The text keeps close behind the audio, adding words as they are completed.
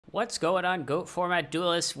What's going on, GOAT Format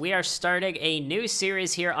Duelists? We are starting a new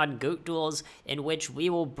series here on GOAT Duels in which we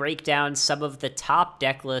will break down some of the top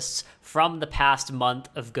deck lists from the past month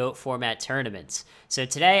of GOAT Format tournaments. So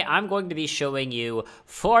today I'm going to be showing you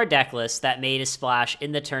 4 deck lists that made a splash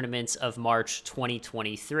in the tournaments of March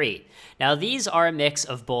 2023. Now these are a mix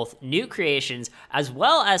of both new creations as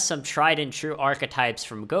well as some tried and true archetypes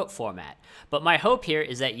from GOAT Format. But my hope here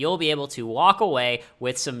is that you'll be able to walk away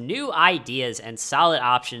with some new ideas and solid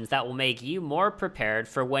options that will make you more prepared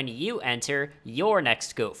for when you enter your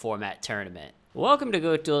next GOAT Format tournament. Welcome to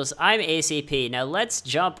GOAT Duels, I'm ACP. Now let's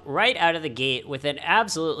jump right out of the gate with an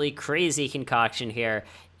absolutely crazy concoction here.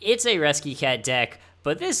 It's a Rescue Cat deck,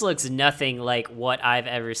 but this looks nothing like what I've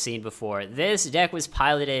ever seen before. This deck was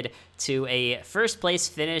piloted to a first place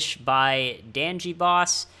finish by Danji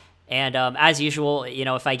Boss. And as usual, you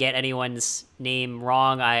know, if I get anyone's name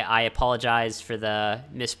wrong, I apologize for the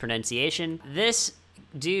mispronunciation. This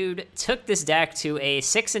dude took this deck to a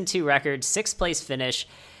 6-2 record, 6th place finish,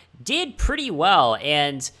 did pretty well.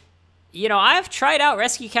 And, you know, I've tried out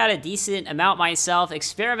Rescue Cat a decent amount myself,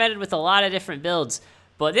 experimented with a lot of different builds,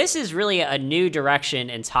 but this is really a new direction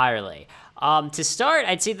entirely. To start,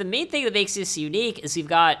 I'd say the main thing that makes this unique is we've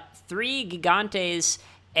got 3 Gigantes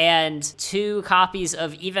and 2 copies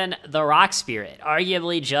of even the Rock Spirit,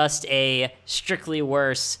 arguably just a strictly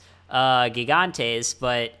worse Gigantes,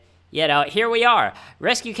 but, you know, here we are.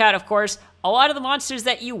 Rescue Cat, of course, a lot of the monsters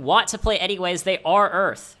that you want to play anyways, they are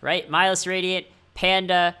Earth, right? Milas Radiant,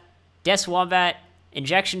 Panda, Death Wombat,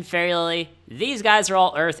 Injection Fairy Lily, these guys are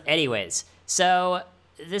all Earth anyways. So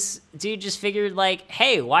this dude just figured, like,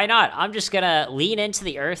 hey, why not? I'm just gonna lean into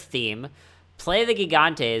the Earth theme, play the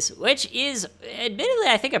Gigantes, which is, admittedly,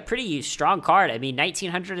 I think a pretty strong card. I mean,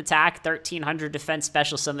 1900 attack, 1300 defense,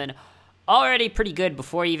 special summon, already pretty good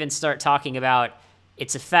before you even start talking about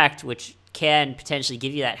its effect, which can potentially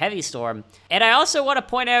give you that Heavy Storm. And I also want to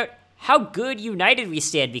point out how good United We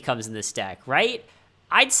Stand becomes in this deck, right?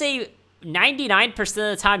 I'd say 99% of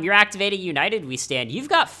the time you're activating United We Stand, you've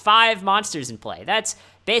got 5 monsters in play. That's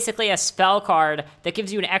basically a spell card that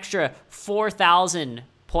gives you an extra 4,000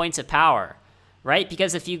 points of power, right?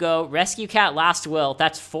 Because if you go Rescue Cat Last Will,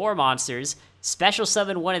 that's 4 monsters. Special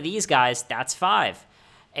summon one of these guys, that's 5.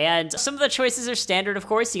 And some of the choices are standard, of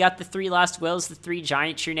course. You got the 3 Last Wills, the 3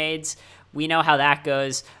 Giant Trunades. We know how that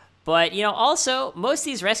goes. But, you know, also, most of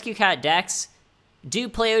these Rescue Cat decks do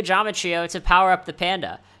play Ojamatrio to power up the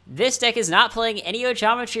Panda. This deck is not playing any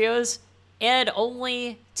Ojamatrios and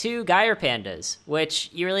only 2 Gyre Pandas, which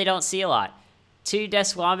you really don't see a lot. 2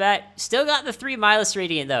 Death Wombat. Still got the 3 Milas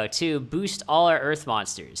Radiant, though, to boost all our Earth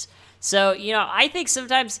monsters. So, you know, I think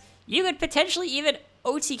sometimes you could potentially even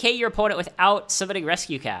OTK your opponent without summoning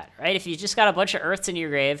Rescue Cat, right? If you just got a bunch of Earths in your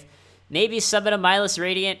grave, maybe summon a Milas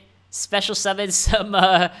Radiant, special summon some,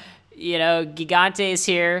 you know, Gigantes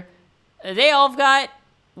here. They all have got,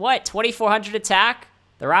 what, 2400 attack?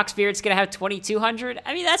 The Rock Spirit's going to have 2200?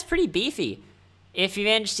 I mean, that's pretty beefy. If you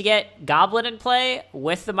manage to get Goblin in play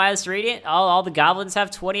with the Milas Radiant, all the Goblins have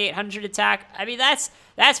 2800 attack. I mean, that's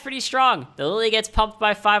pretty strong. The Lily gets pumped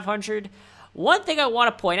by 500. One thing I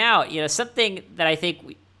want to point out, you know, something that I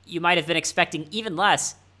think you might have been expecting even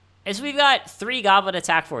less, is we've got 3 Goblin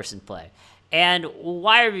Attack Force in play. And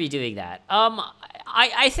why are we doing that?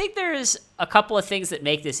 I think there's a couple of things that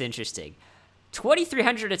make this interesting.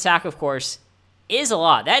 2300 attack, of course, is a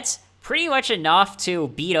lot. That's pretty much enough to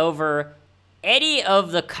beat over any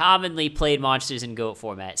of the commonly played monsters in GOAT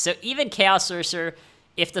format. So even Chaos Sorcerer,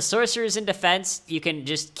 if the Sorcerer is in defense, you can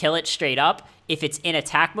just kill it straight up. If it's in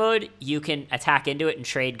attack mode, you can attack into it and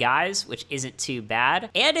trade guys, which isn't too bad.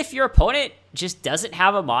 And if your opponent just doesn't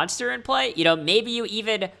have a monster in play, you know, maybe you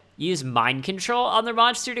even use Mind Control on their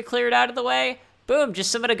monster to clear it out of the way. Boom,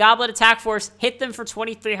 just summon a Goblin Attack Force, hit them for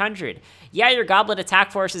 2300. Yeah, your Goblin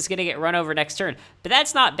Attack Force is going to get run over next turn, but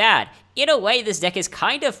that's not bad. In a way, this deck is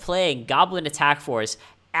kind of playing Goblin Attack Force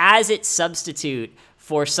as its substitute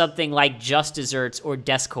for something like Just Desserts or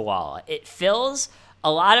Death Koala. It fills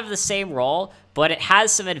a lot of the same role, but it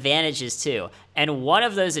has some advantages too. And one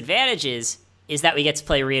of those advantages is that we get to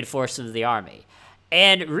play Reinforcement of the Army.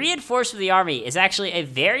 And Reinforcement of the Army is actually a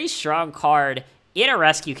very strong card in a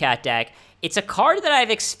Rescue Cat deck. It's a card that I've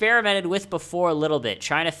experimented with before a little bit,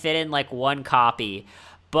 trying to fit in like 1 copy.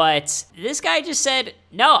 But this guy just said,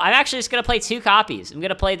 no, I'm actually just going to play 2 copies. I'm going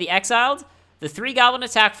to play the Exiled, the 3 Goblin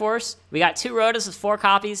Attack Force. We got 2 Rotas with 4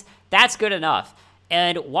 copies. That's good enough.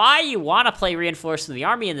 And why you want to play Reinforcement of the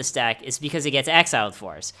Army in this deck is because it gets Exiled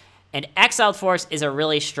Force. And Exiled Force is a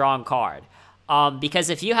really strong card. Because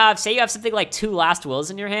if you have, say you have something like 2 Last Wills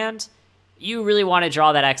in your hand, you really want to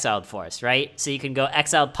draw that Exiled Force, right? So you can go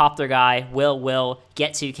Exiled, pop their guy, will,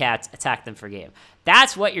 get 2 cats, attack them for game.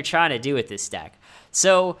 That's what you're trying to do with this deck.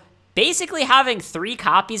 So basically having 3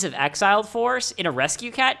 copies of Exiled Force in a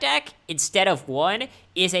Rescue Cat deck instead of 1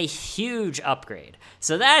 is a huge upgrade.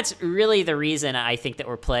 So that's really the reason I think that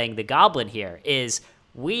we're playing the Goblin here, is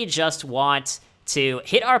we just want to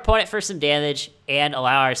hit our opponent for some damage and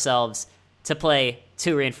allow ourselves to play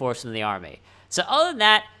 2 Reinforcement in the army. So other than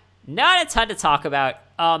that, not a ton to talk about.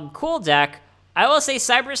 Cool deck. I will say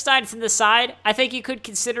Cyberstein from the side, I think you could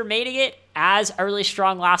consider mating it as a really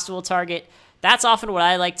strong last duel target. That's often what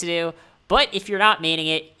I like to do. But if you're not mating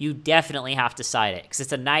it, you definitely have to side it, because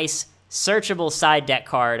it's a nice searchable side deck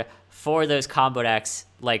card for those combo decks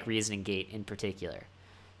like Reasoning Gate in particular.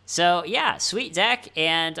 So yeah, sweet deck,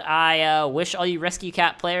 and I wish all you Rescue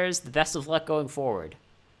Cat players the best of luck going forward.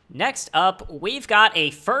 Next up, we've got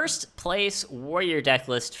a first place Warrior deck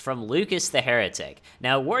list from Lucas the Heretic.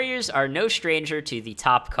 Now, Warriors are no stranger to the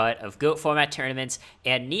top cut of GOAT format tournaments,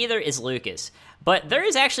 and neither is Lucas. But there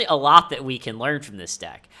is actually a lot that we can learn from this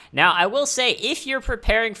deck. Now, I will say, if you're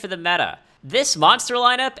preparing for the meta, this monster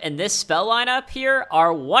lineup and this spell lineup here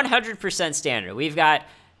are 100% standard. We've got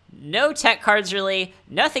no tech cards really,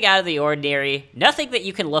 nothing out of the ordinary, nothing that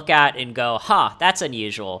you can look at and go, huh, that's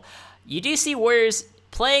unusual. You do see Warriors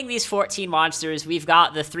playing these 14 monsters. We've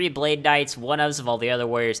got the 3 Blade Knights, 1-ofs of all the other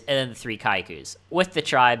Warriors, and then the 3 Kaikus, with the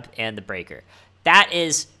Tribe and the Breaker. That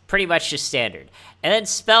is pretty much just standard. And then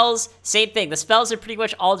spells, same thing. The spells are pretty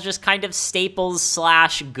much all just kind of staples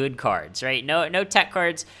 / good cards, right? No tech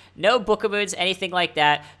cards, no Book of Moons, anything like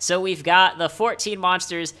that. So we've got the 14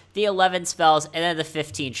 monsters, the 11 spells, and then the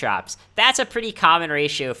 15 traps. That's a pretty common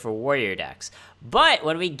ratio for Warrior decks. But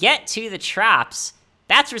when we get to the traps,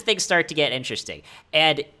 that's where things start to get interesting.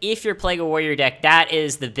 And if you're playing a Warrior deck, that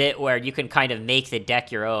is the bit where you can kind of make the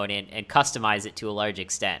deck your own and customize it to a large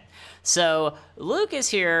extent. So Lucas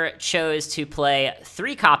here chose to play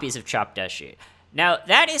 3 copies of Trap Dust-Shoot. Now,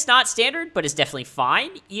 that is not standard, but it's definitely fine.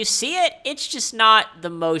 You see it, it's just not the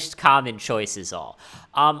most common choice is all.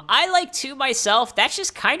 I like 2 myself. That's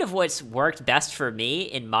just kind of what's worked best for me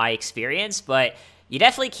in my experience, but you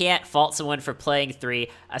definitely can't fault someone for playing 3,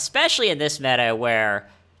 especially in this meta where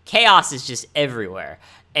Chaos is just everywhere.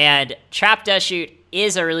 And Trap Dust-Shoot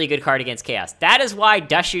is a really good card against Chaos. That is why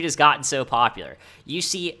Dust-Shoot has gotten so popular. You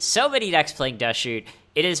see so many decks playing Dust-Shoot.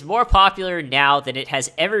 It is more popular now than it has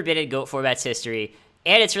ever been in GOAT format's history,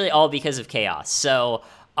 and it's really all because of Chaos. So,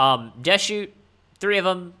 Dust-Shoot, 3 of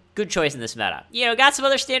them, good choice in this meta. You know, got some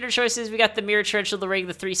other standard choices. We got the Mirror Torrential, the Ring,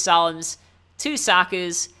 the 3 Solemns, 2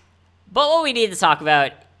 Sakus. But what we need to talk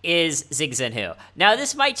about is Zigzagoon. Now,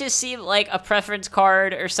 this might just seem like a preference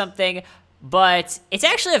card or something, but it's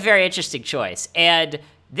actually a very interesting choice. And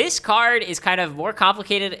this card is kind of more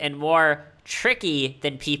complicated and more tricky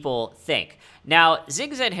than people think. Now,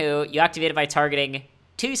 Zigzagoon, you activate it by targeting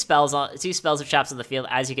 2 spells of traps on the field,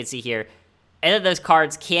 as you can see here, and then those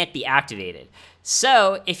cards can't be activated.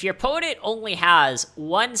 So, if your opponent only has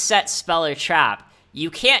 1 set spell or trap,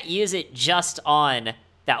 you can't use it just on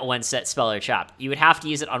that 1 set spell or trap. You would have to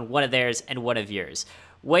use it on one of theirs and one of yours,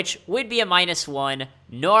 which would be a -1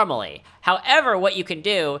 normally. However, what you can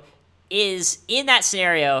do is, in that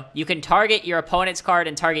scenario, you can target your opponent's card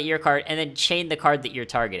and target your card, and then chain the card that you're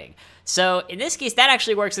targeting. So, in this case, that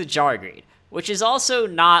actually works with Jargreed, which is also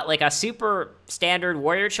not like a super standard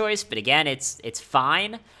Warrior choice, but again, it's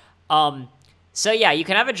fine. So yeah, you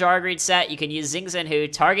can have a Jargreed set, you can use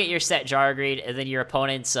Zigzagoon, target your set Jargreed, and then your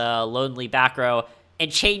opponent's Lonely back row,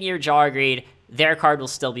 and chain your Jargreed, their card will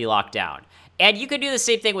still be locked down. And you can do the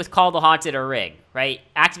same thing with Call the Haunted or Ring, right?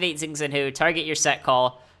 Activate Zigzagoon, target your set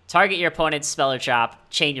call, target your opponent's spell or trap,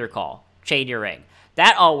 chain your call, chain your ring.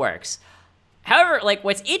 That all works. However, like,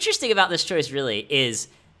 what's interesting about this choice really is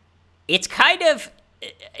it's kind of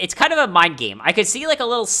a mind game. I could see like a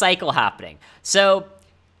little cycle happening. So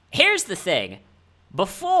here's the thing.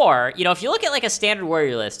 Before, you know, if you look at like a standard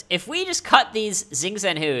Warrior list, if we just cut these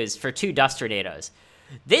Zigzagoons for 2 Dust Tornadoes,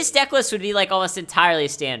 this deck list would be like almost entirely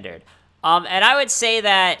standard. And I would say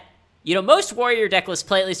that, you know, most Warrior deck lists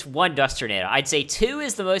play at least 1 Dust Tornado. I'd say 2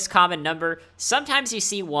 is the most common number. Sometimes you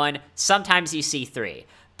see 1, sometimes you see 3.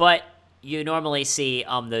 But you normally see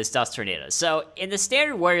those Dust Tornadoes. So in the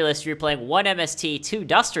standard Warrior list, if you're playing 1 MST, 2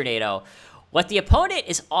 Dust Tornado, what the opponent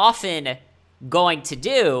is often going to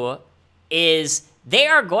do is they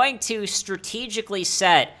are going to strategically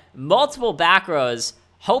set multiple back rows,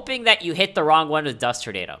 hoping that you hit the wrong one with Dust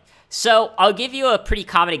Tornado. So I'll give you a pretty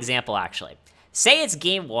common example, actually. Say it's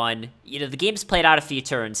game 1, you know, the game's played out a few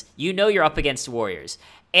turns, you know you're up against Warriors,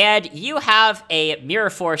 and you have a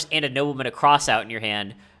Mirror Force and a Nobleman of Crossout in your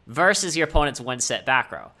hand versus your opponent's 1-set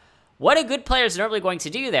back row. What a good player is normally going to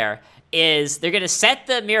do there is they're going to set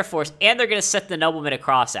the Mirror Force and they're going to set the Nobleman of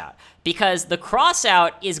Crossout, because the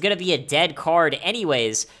Crossout is going to be a dead card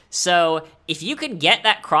anyways. So if you can get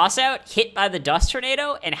that Crossout hit by the Dust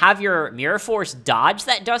Tornado and have your Mirror Force dodge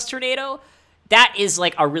that Dust Tornado, that is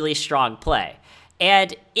like a really strong play.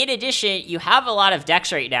 And in addition, you have a lot of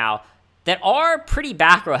decks right now that are pretty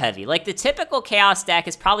back row heavy. Like the typical Chaos deck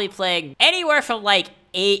is probably playing anywhere from like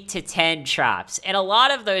 8 to 10 traps. And a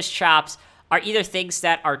lot of those traps are either things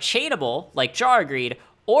that are chainable, like Jaragreed,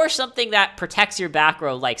 or something that protects your back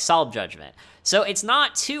row, like Solemn Judgment. So it's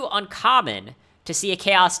not too uncommon to see a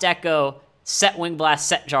Chaos deck go set Wing Blast,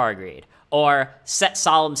 set Jaragreed, or set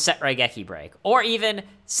Solemn, set Raigeki Break, or even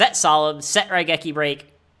set Solemn, set Raigeki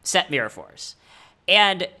Break, set Mirror Force.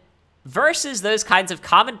 And versus those kinds of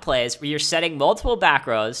common plays where you're setting multiple back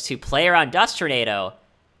rows to play around Dust Tornado,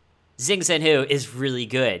 Xing Zhen Hu is really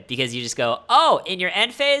good because you just go, oh, in your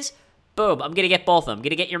end phase, boom, I'm going to get both of them. I'm going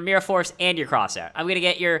to get your Mirror Force and your Crossout. I'm going to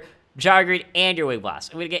get your Jaragreed and your Wing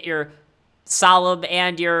Blast. I'm going to get your Solemn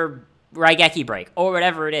and your Raigeki Break, or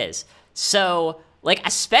whatever it is. So, like,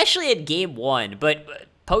 especially in Game 1, but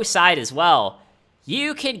post-side as well,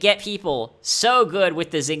 you can get people so good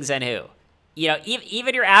with the Xing Zhen Hu. You know,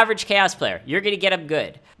 even your average Chaos player, you're going to get them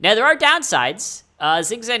good. Now, there are downsides.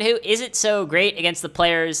 Xing Zhen Hu isn't so great against the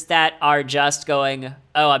players that are just going,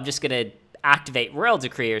 oh, I'm just going to activate Royal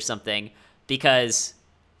Decree or something, because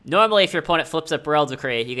normally if your opponent flips up Royal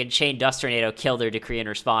Decree, you can chain Dust Tornado, kill their Decree in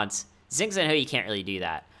response. Xing Zhen Hu, you can't really do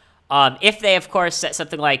that. If they, of course, set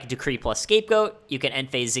something like Decree plus Scapegoat, you can end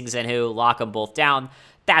phase Xing Zhen Hu, lock them both down.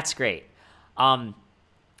 That's great. But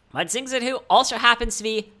Xing Zhen Hu also happens to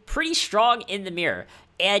be pretty strong in the mirror.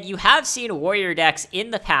 And you have seen Warrior decks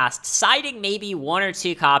in the past siding maybe 1 or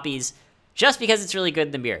 2 copies just because it's really good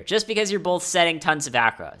in the mirror, just because you're both setting tons of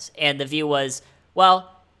back rows. And the view was,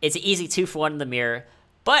 well, it's an easy 2-for-1 in the mirror.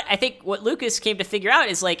 But I think what Lucas came to figure out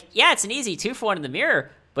is like, yeah, it's an easy 2-for-1 in the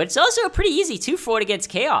mirror, but it's also a pretty easy 2-for-1 against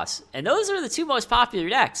Chaos. And those are the 2 most popular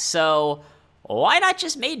decks. So why not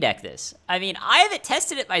just main deck this? I mean, I haven't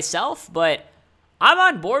tested it myself, but I'm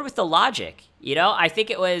on board with the logic. You know, I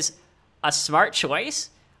think it was a smart choice.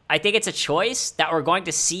 I think it's a choice that we're going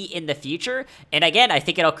to see in the future. And again, I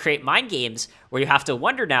think it'll create mind games where you have to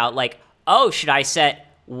wonder now, like, oh, should I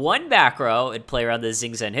set 1 back row and play around the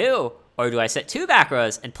Xing Zhen Hu? Or do I set 2 back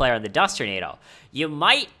rows and play around the Dust Tornado? You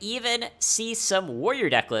might even see some Warrior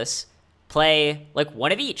deck lists play like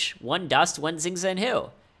 1 of each. 1 Dust, 1 Xing Zhen Hu.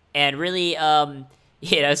 And really,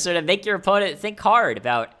 you know, sort of make your opponent think hard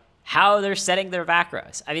about how they're setting their back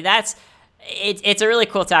rows. I mean, it's a really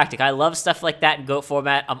cool tactic. I love stuff like that in GOAT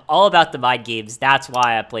format. I'm all about the mind games. That's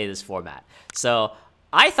why I play this format. So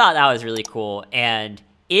I thought that was really cool. And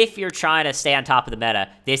if you're trying to stay on top of the meta,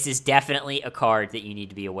 this is definitely a card that you need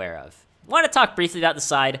to be aware of. I want to talk briefly about the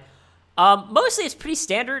side. Mostly it's pretty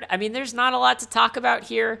standard. I mean, there's not a lot to talk about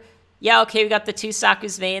here. Yeah, okay, we got the 2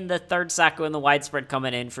 Saku's main, the 3rd Saku and the widespread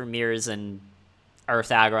coming in for mirrors and Earth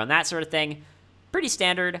aggro and that sort of thing. Pretty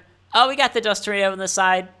standard. Oh, we got the Dust Tornado on the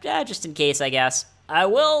side, just in case, I guess. I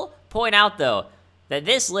will point out, though, that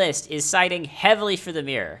this list is citing heavily for the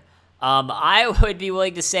mirror. I would be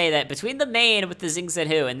willing to say that between the main with the Xing Zhen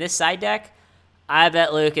Hu and this side deck, I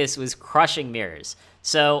bet Lucas was crushing mirrors.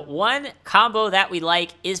 So one combo that we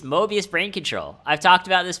like is Mobius Brain Control. I've talked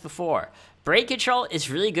about this before. Brain Control is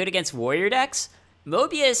really good against Warrior decks.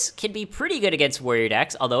 Mobius can be pretty good against Warrior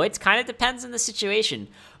decks, although it kind of depends on the situation.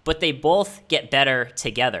 But they both get better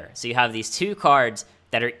together. So you have these 2 cards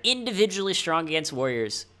that are individually strong against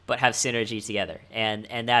Warriors, but have synergy together. And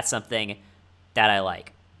that's something that I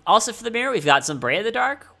like. Also for the mirror, we've got some Bray of the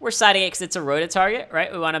Dark. We're siding it because it's a Rhoda target,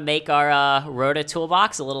 right? We want to make our Rhoda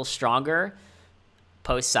toolbox a little stronger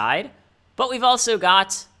post-side. But we've also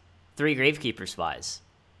got 3 Gravekeeper Spies.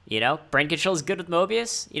 You know, Brain Control is good with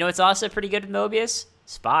Mobius. You know, it's also pretty good with Mobius.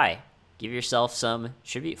 Spy. Give yourself some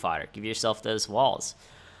tribute fodder. Give yourself those walls.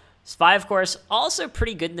 Spy, of course, also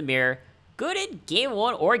pretty good in the mirror. Good in Game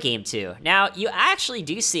 1 or Game 2. Now, you actually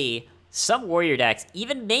do see some Warrior decks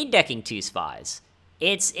even main decking 2 Spies.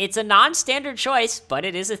 It's a non-standard choice, but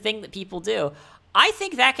it is a thing that people do. I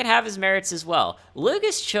think that can have his merits as well.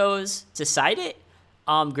 Lucas chose to side it.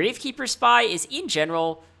 Gravekeeper Spy is, in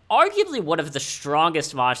general, arguably one of the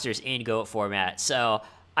strongest monsters in GOAT format. So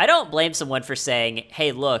I don't blame someone for saying,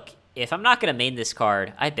 hey, look, if I'm not going to main this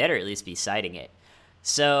card, I better at least be siding it.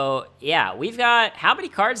 So, yeah, we've got... How many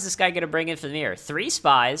cards is this guy going to bring in for the mirror? 3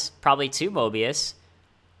 Spies, probably 2 Mobius,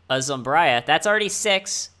 a Zombraya. That's already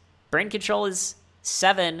 6. Brain Control is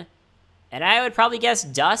 7. And I would probably guess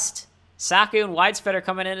Dust, Saku and Widespread are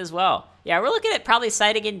coming in as well. Yeah, we're looking at probably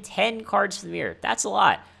siding in 10 cards for the mirror. That's a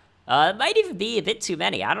lot. It might even be a bit too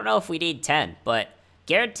many. I don't know if we need 10, but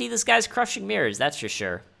guarantee this guy's crushing mirrors, that's for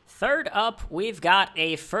sure. Third up, we've got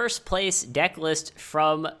a first place deck list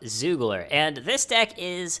from Zeugler, and this deck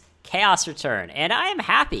is Chaos Return, and I am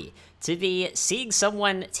happy to be seeing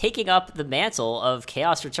someone taking up the mantle of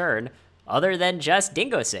Chaos Return other than just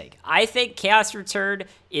Dingosig. I think Chaos Return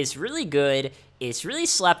is really good, it's really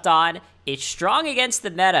slept on, it's strong against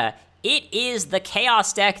the meta, it is the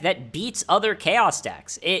Chaos deck that beats other Chaos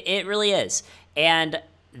decks. It really is, and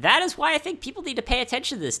that is why I think people need to pay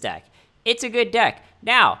attention to this deck. It's a good deck.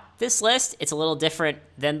 Now, this list, it's a little different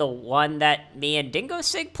than the one that me and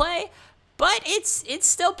Dingosig play, but it's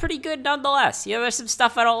still pretty good nonetheless. You know, there's some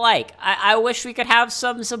stuff I don't like. I wish we could have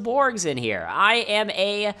some Zaborgs in here. I am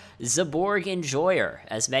a Zaborg enjoyer,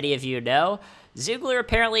 as many of you know. Zeugler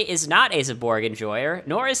apparently is not a Zaborg enjoyer,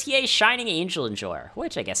 nor is he a Shining Angel enjoyer,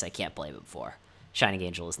 which I guess I can't blame him for. Shining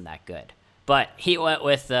Angel isn't that good. But he went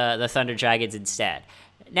with the Thunder Dragons instead.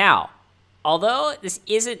 Now, although this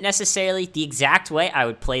isn't necessarily the exact way I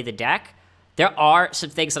would play the deck, there are some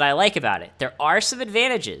things that I like about it. There are some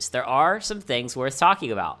advantages. There are some things worth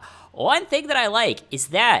talking about. One thing that I like is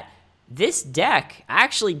that this deck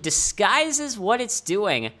actually disguises what it's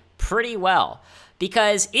doing pretty well.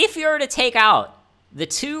 Because if you were to take out the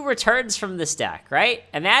 2 returns from this deck, right?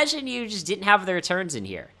 Imagine you just didn't have the returns in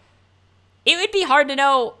here. It would be hard to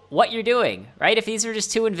know what you're doing, right? If these are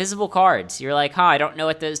just 2 invisible cards, you're like, I don't know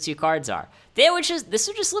what those 2 cards are. This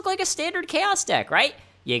would just look like a standard Chaos deck, right?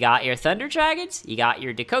 You got your Thunder Dragons, you got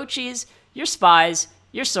your Dakochis, your Spies,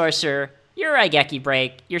 your Sorcerer, your Raigeki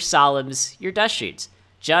Break, your Solemns, your Dust Shoots.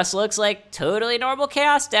 Just looks like totally normal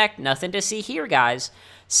Chaos deck, nothing to see here, guys.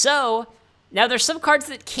 So, now there's some cards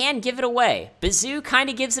that can give it away. Bazoo kind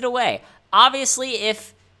of gives it away. Obviously,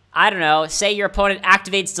 if, I don't know, say your opponent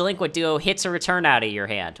activates Delinquent Duo, hits a return out of your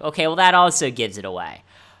hand. Okay, well that also gives it away.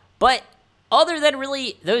 But other than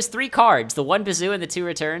really those 3 cards, the 1 Bazoo and the 2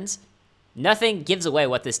 returns, nothing gives away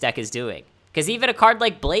what this deck is doing. Because even a card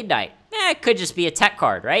like Blade Knight, it could just be a tech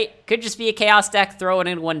card, right? Could just be a Chaos deck throwing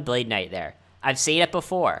in 1 Blade Knight there. I've seen it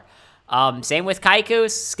before. Same with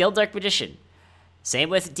Kaiku, Skilled Dark Magician.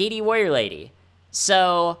 Same with DD Warrior Lady.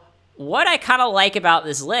 So, what I kind of like about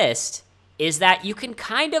this list is that you can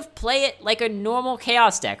kind of play it like a normal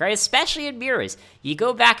Chaos deck, right? Especially in mirrors. You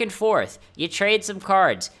go back and forth. You trade some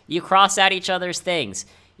cards. You cross out each other's things.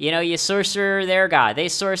 You know, you sorcerer their guy. They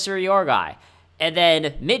sorcerer your guy. And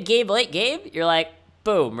then mid-game, late game, you're like,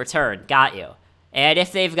 boom, return. Got you. And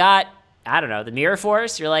if they've got, I don't know, the Mirror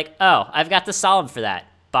Force, you're like, oh, I've got the Solemn for that,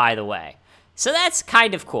 by the way. So that's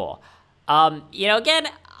kind of cool. You know, again,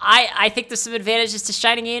 I think there's some advantages to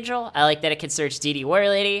Shining Angel. I like that it can search DD Warrior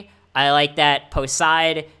Lady. I like that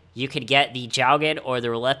post-side, you could get the Jowgen or the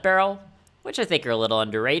Roulette Barrel, which I think are a little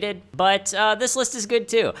underrated. But this list is good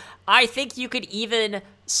too. I think you could even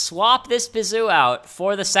swap this Bazoo out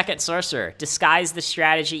for the second Sorcerer, disguise the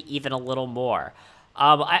strategy even a little more.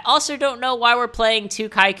 I also don't know why we're playing 2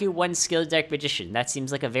 Kaiku, 1 Skilled Dark Magician. That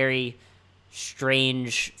seems like a very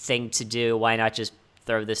strange thing to do. Why not just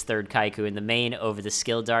throw this 3rd Kaiku in the main over the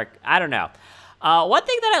Skilled Dark? I don't know. One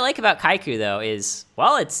thing that I like about Kaiku, though, is,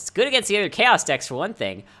 well, it's good against the other Chaos decks for one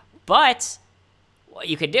thing, but what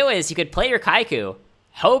you could do is you could play your Kaiku,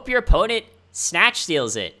 hope your opponent Snatch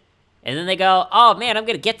steals it, and then they go, oh man, I'm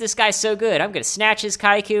going to get this guy so good. I'm going to snatch his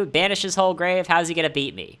Kaiku, banish his whole grave. How's he going to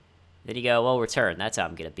beat me? Then you go, well, return. That's how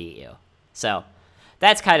I'm going to beat you. So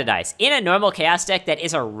that's kind of nice. In a normal Chaos deck, that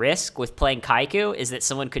is a risk with playing Kaiku, is that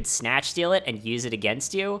someone could Snatch steal it and use it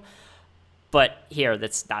against you. But here,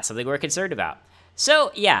 that's not something we're concerned about.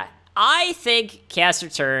 So yeah, I think Chaos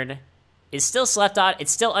Return is still slept on.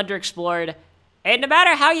 It's still underexplored. And no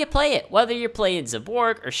matter how you play it, whether you're playing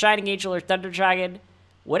Zaborg or Shining Angel or Thunder Dragon,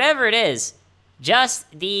 whatever it is,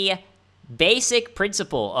 just the basic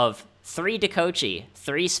principle of 3 Dakochi,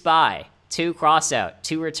 3 Spy, 2 Crossout,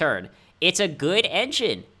 2 Return. It's a good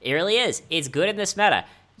engine. It really is. It's good in this meta.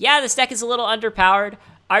 Yeah, this deck is a little underpowered.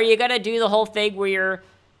 Are you going to do the whole thing where you're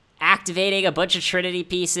activating a bunch of Trinity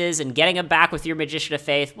pieces and getting them back with your Magician of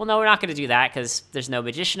Faith? Well, no, we're not going to do that because there's no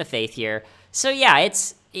Magician of Faith here. So yeah,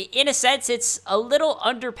 it's, in a sense, it's a little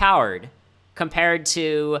underpowered compared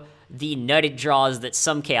to the nutted draws that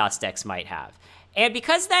some Chaos decks might have. And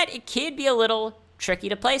because of that, it can be a little tricky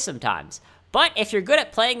to play sometimes. But if you're good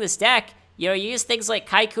at playing this deck, you know, you use things like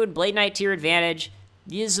Kaiku and Blade Knight to your advantage,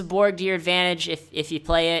 use Zaborg to your advantage if you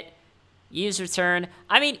play it, use Return.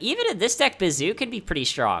 I mean, even in this deck, Bazoo can be pretty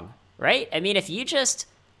strong, right? I mean, if you just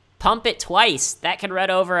pump it twice, that can run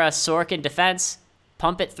over a Sork in defense,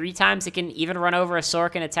 pump it 3 times, it can even run over a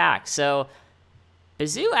Sork and attack. So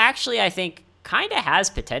Bazoo actually, I think, kind of has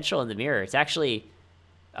potential in the mirror. It's actually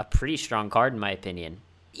a pretty strong card in my opinion.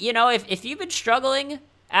 You know, if you've been struggling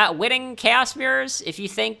at winning Chaos Mirrors, if you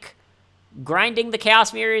think grinding the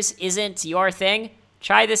Chaos Mirrors isn't your thing,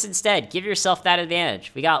 try this instead. Give yourself that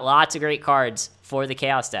advantage. We got lots of great cards for the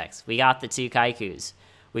Chaos decks. We got the 2 Kaikus.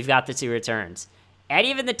 We've got the 2 Returns. And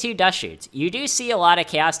even the 2 Dust Shoots. You do see a lot of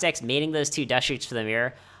Chaos decks maining those 2 Dust Shoots for the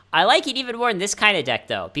mirror. I like it even more in this kind of deck,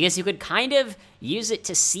 though, because you could kind of use it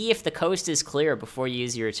to see if the coast is clear before you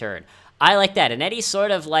use your return. I like that. In any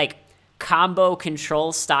sort of, like, combo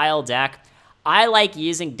control style deck, I like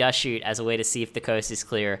using Dust Shoot as a way to see if the coast is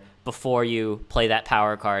clear before you play that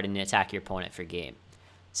power card and attack your opponent for game.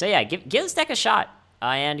 So yeah, give this deck a shot,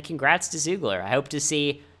 and congrats to Zoogler. I hope to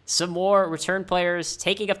see some more return players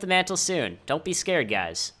taking up the mantle soon. Don't be scared,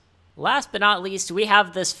 guys. Last but not least, we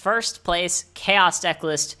have this first place Chaos deck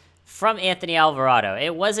list from Anthony Alvarado.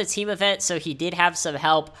 It was a team event, so he did have some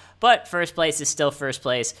help, but first place is still first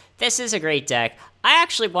place. This is a great deck. I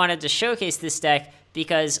actually wanted to showcase this deck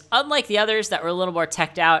because unlike the others that were a little more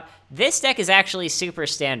teched out, this deck is actually super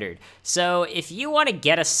standard. So if you want to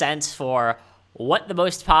get a sense for what the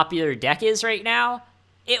most popular deck is right now,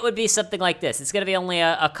 it would be something like this. It's going to be only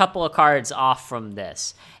a couple of cards off from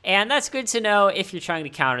this. And that's good to know if you're trying to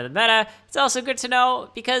counter the meta. It's also good to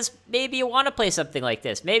know because maybe you want to play something like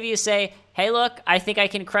this. Maybe you say, hey, look, I think I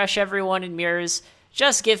can crush everyone in mirrors.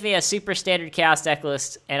 Just give me a super standard Chaos deck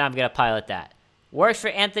list, and I'm going to pilot that. Worked for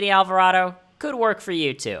Anthony Alvarado. Could work for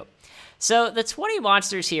you, too. So the 20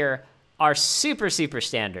 monsters here are super, super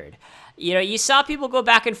standard. You know, you saw people go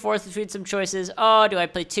back and forth between some choices. Oh, do I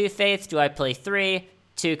play 2 Faith? Do I play 3?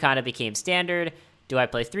 2 kind of became standard. Do I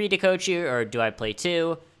play 3 Dekochu or do I play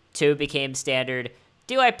 2? 2 became standard.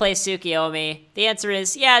 Do I play Tsukiyomi? The answer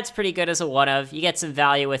is, yeah, it's pretty good as a one-of. You get some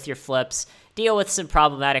value with your flips. Deal with some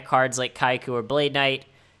problematic cards like Kaiku or Blade Knight.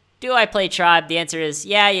 Do I play Tribe? The answer is,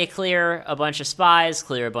 yeah, you clear a bunch of Spies,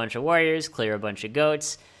 clear a bunch of Warriors, clear a bunch of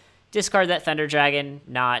Goats. Discard that Thunder Dragon,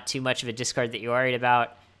 not too much of a discard that you're worried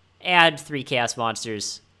about. Add 3 Chaos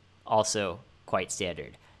Monsters, also quite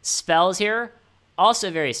standard. Spells here,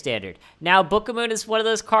 also very standard. Now, Book of Moon is one of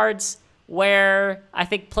those cards where I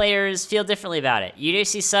think players feel differently about it. You do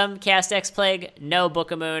see some Cast X Plague, no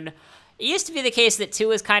Book of Moon. It used to be the case that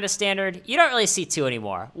 2 is kind of standard. You don't really see 2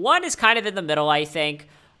 anymore. 1 is kind of in the middle, I think.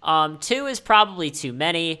 2 is probably too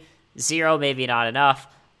many. 0 maybe not enough.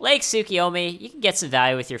 Like Tsukiyomi, you can get some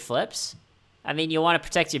value with your flips. I mean, you want to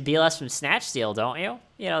protect your BLS from Snatch Steal, don't you?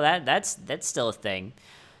 You know, that's still a thing.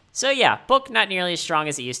 So yeah, Book not nearly as strong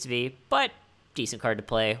as it used to be, but decent card to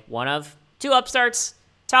play. One of. 2 upstarts.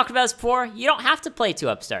 Talked about this before. You don't have to play 2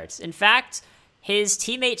 upstarts. In fact, his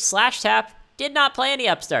teammate Slash Tap did not play any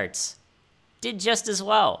upstarts. Did just as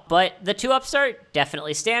well. But the 2 upstart,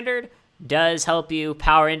 definitely standard. Does help you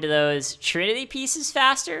power into those Trinity pieces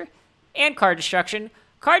faster. And card destruction.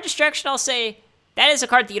 Card destruction, I'll say, that is a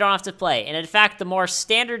card that you don't have to play. And in fact, the more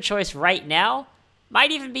standard choice right now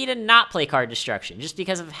might even be to not play card destruction, just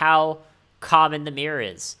because of how common the mirror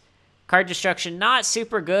is. Card destruction, not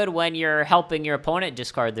super good when you're helping your opponent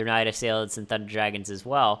discard their Night Assailants and Thunder Dragons as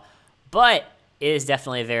well, but it is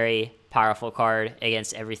definitely a very powerful card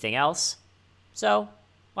against everything else. So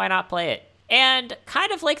why not play it? And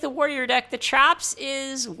kind of like the Warrior deck, the Traps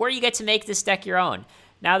is where you get to make this deck your own.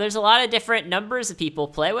 Now, there's a lot of different numbers that people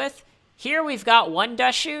play with. Here we've got 1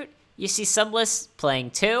 Dust Shoot. You see some lists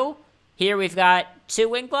playing 2. Here we've got 2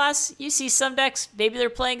 Wingblast. You see some decks, maybe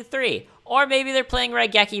they're playing 3. Or maybe they're playing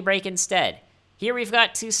Raigeki Break instead. Here we've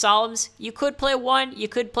got 2 Solemns. You could play 1, you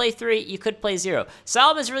could play 3, you could play 0.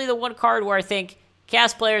 Solemn is really the one card where I think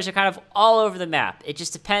cast players are kind of all over the map. It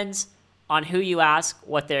just depends on who you ask,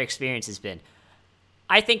 what their experience has been.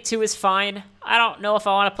 I think 2 is fine. I don't know if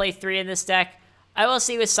I want to play 3 in this deck. I will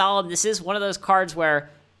say with Solemn, this is one of those cards where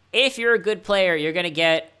if you're a good player, you're going to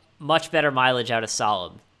get much better mileage out of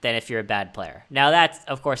Solemn than if you're a bad player. Now that,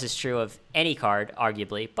 of course, is true of any card,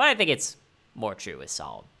 arguably, but I think it's more true with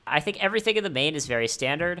Solemn. I think everything in the main is very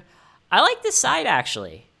standard. I like this side,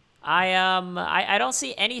 actually. I don't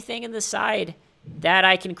see anything in the side that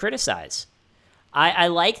I can criticize. I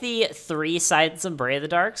like the 3-sided Zumbrea of the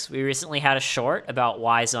Darks. We recently had a short about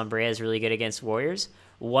why Zumbrea is really good against Warriors.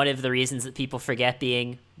 One of the reasons that people forget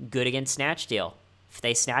being good against Snatch Steal. If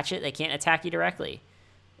they snatch it, they can't attack you directly.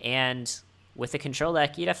 And with a control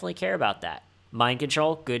deck, you definitely care about that. Mind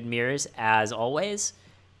Control, good mirrors, as always.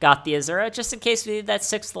 Got the Azura, just in case we need that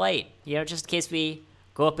 6th light. You know, just in case we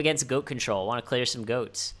go up against Goat Control, want to clear some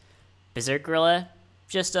goats. Berserk Gorilla,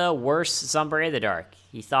 just a worse Zumbrea of the Dark.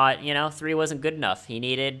 He thought, you know, 3 wasn't good enough. He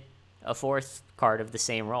needed a 4th card of the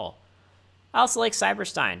same role. I also like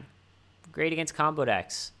Cyberstein. Great against combo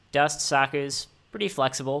decks. Dust, Saku's, pretty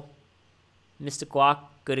flexible. Mystic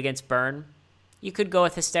Walk, good against burn. You could go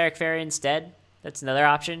with Hysteric Fairy instead. That's another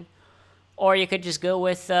option. Or you could just go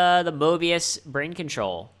with the Mobius Brain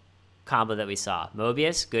Control combo that we saw.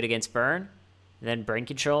 Mobius, good against burn. Then Brain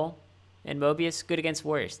Control and Mobius, good against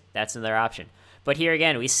Warriors. That's another option. But here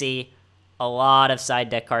again, we see a lot of side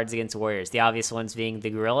deck cards against Warriors. The obvious ones being the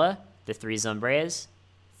Gorilla, the 3 Zumbreas,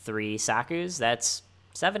 3 Sakus. That's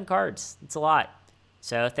 7 cards. It's a lot.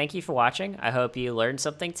 So thank you for watching. I hope you learned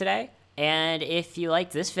something today. And if you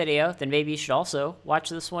liked this video, then maybe you should also watch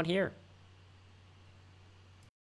this one here.